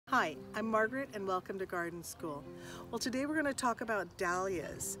Hi, I'm Margaret and welcome to Garden School. Well, today we're going to talk about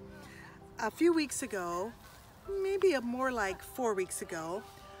dahlias. A few weeks ago, maybe more like 4 weeks ago,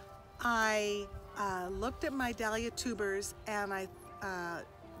 I looked at my Dahlia tubers and I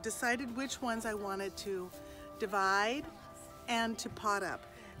decided which ones I wanted to divide and to pot up.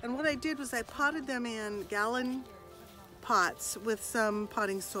 And what I did was I potted them in gallon pots with some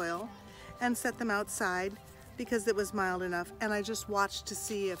potting soil and set them outside because it was mild enough, and I just watched to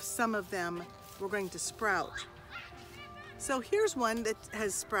see if some of them were going to sprout. So here's one that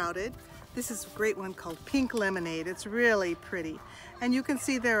has sprouted. This is a great one called Pink Lemonade. It's really pretty. And you can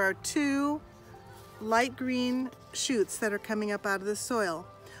see there are two light green shoots that are coming up out of the soil.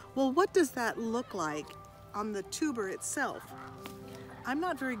 Well, what does that look like on the tuber itself? I'm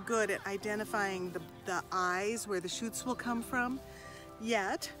not very good at identifying the eyes where the shoots will come from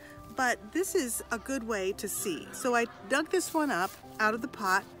yet, but this is a good way to see. So I dug this one up out of the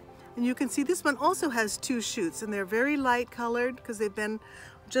pot, and you can see this one also has two shoots, and they're very light colored because they've been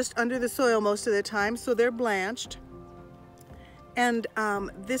just under the soil most of the time, so they're blanched. And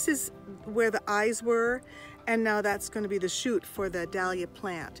this is where the eyes were, and now that's going to be the shoot for the dahlia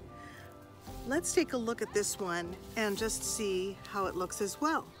plant. Let's take a look at this one and just see how it looks as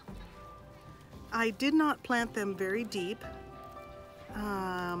well. I did not plant them very deep.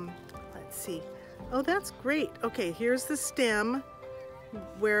 Let's see. Oh, that's great. Okay, here's the stem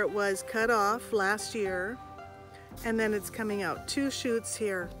where it was cut off last year, and then it's coming out. Two shoots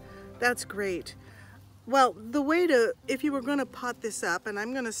here. That's great. Well, the way to, if you were going to pot this up, and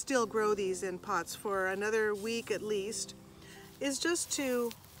I'm going to still grow these in pots for another week at least, is just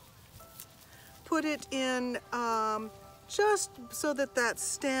to put it in just so that that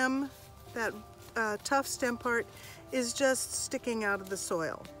stem, that tough stem part, is just sticking out of the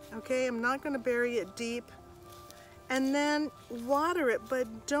soil. Okay, I'm not going to bury it deep. And then water it, but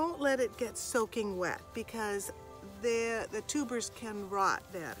don't let it get soaking wet because the tubers can rot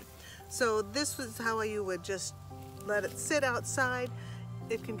then. So this was how you would just let it sit outside.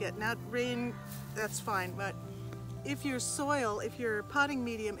 It can get rain, that's fine, but if your soil, if your potting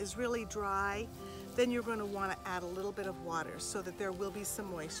medium is really dry, then you're going to want to add a little bit of water so that there will be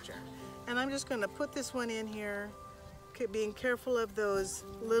some moisture. And I'm just going to put this one in here, being careful of those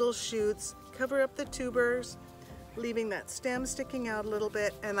little shoots, cover up the tubers, leaving that stem sticking out a little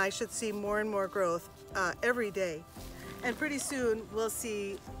bit, and I should see more and more growth every day. And pretty soon we'll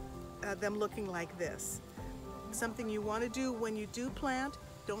see them looking like this. Something you want to do when you do plant,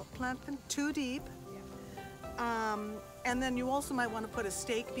 don't plant them too deep. And then you also might want to put a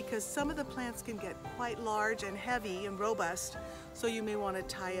stake because some of the plants can get quite large and heavy and robust, so you may want to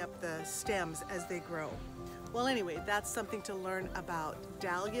tie up the stems as they grow. Well, anyway, that's something to learn about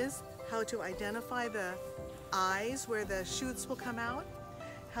dahlias, how to identify the eyes where the shoots will come out,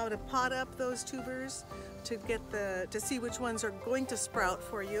 how to pot up those tubers to see which ones are going to sprout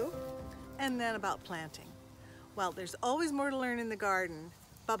for you, and then about planting. Well, there's always more to learn in the garden.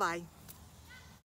 Bye-bye.